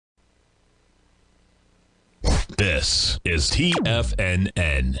This is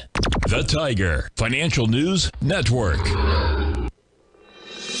TFNN, the Tiger Financial News Network.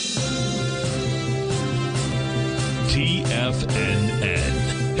 TFNN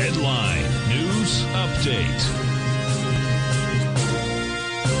Headline News Update.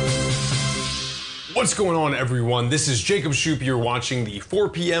 What's going on, everyone? This is Jacob Shoup. You're watching the 4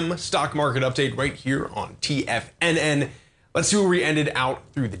 p.m. stock market update right here on TFNN. Let's see where we ended out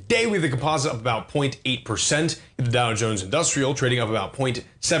through the day. We have the composite up about 0.8%. You have the Dow Jones Industrial trading up about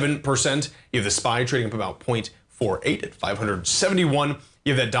 0.7%. You have the SPY trading up about 0.48 at 571.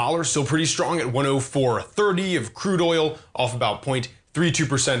 You have that dollar still pretty strong at 104.30. You have crude oil off about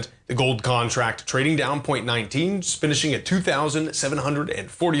 0.32%. The gold contract trading down 0.19, just finishing at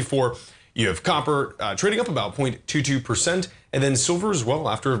 2,744. You have copper trading up about 0.22%, and then silver as well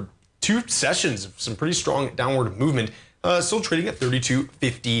after two sessions of some pretty strong downward movement. Still trading at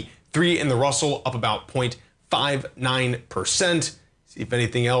 32.53, and the Russell up about 0.59%. See if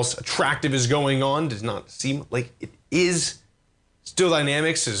anything else attractive is going on. Does not seem like it is. Still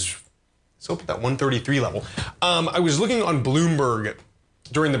Dynamics is still at that 133 level. I was looking on Bloomberg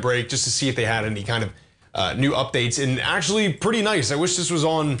during the break just to see if they had any kind of new updates, and actually pretty nice. I wish this was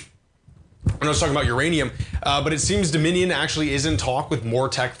on when I was talking about uranium, but it seems Dominion actually is in talk with more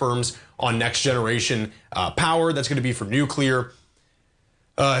tech firms on next generation power. That's going to be for nuclear.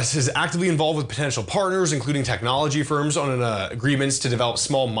 It says actively involved with potential partners, including technology firms, on agreements to develop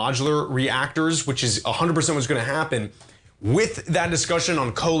small modular reactors, which is 100% what's going to happen. With that discussion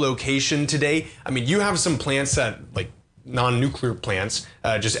on co-location today, I mean, you have some plants that, like non-nuclear plants,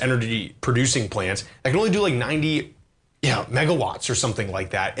 just energy producing plants, that can only do like 90 megawatts or something like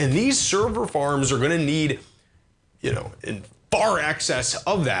that. And these server farms are going to need, in far excess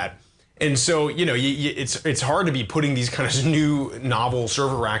of that. And so, it's hard to be putting these kind of new novel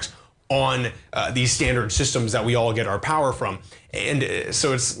server racks on these standard systems that we all get our power from. And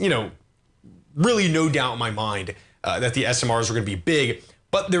so it's, really no doubt in my mind that the SMRs are going to be big.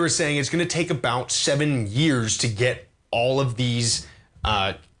 But they were saying it's going to take about 7 years to get all of these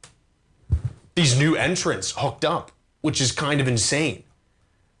new entrants hooked up, which is kind of insane.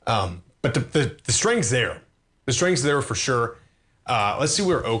 But the strength's there. The strength's there for sure. Let's see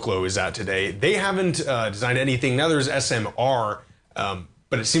where Oklo is at today. They haven't designed anything. Now there's SMR,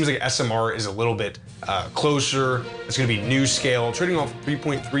 but it seems like SMR is a little bit closer. It's going to be new scale, trading off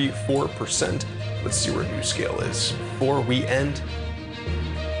 3.34%. Let's see where new scale is before we end.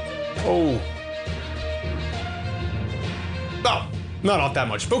 Oh, not off that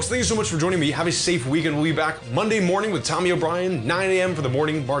much. Folks, thank you so much for joining me. Have a safe weekend. We'll be back Monday morning with Tommy O'Brien, 9 a.m. for the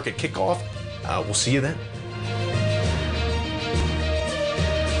morning market kickoff. We'll see you then.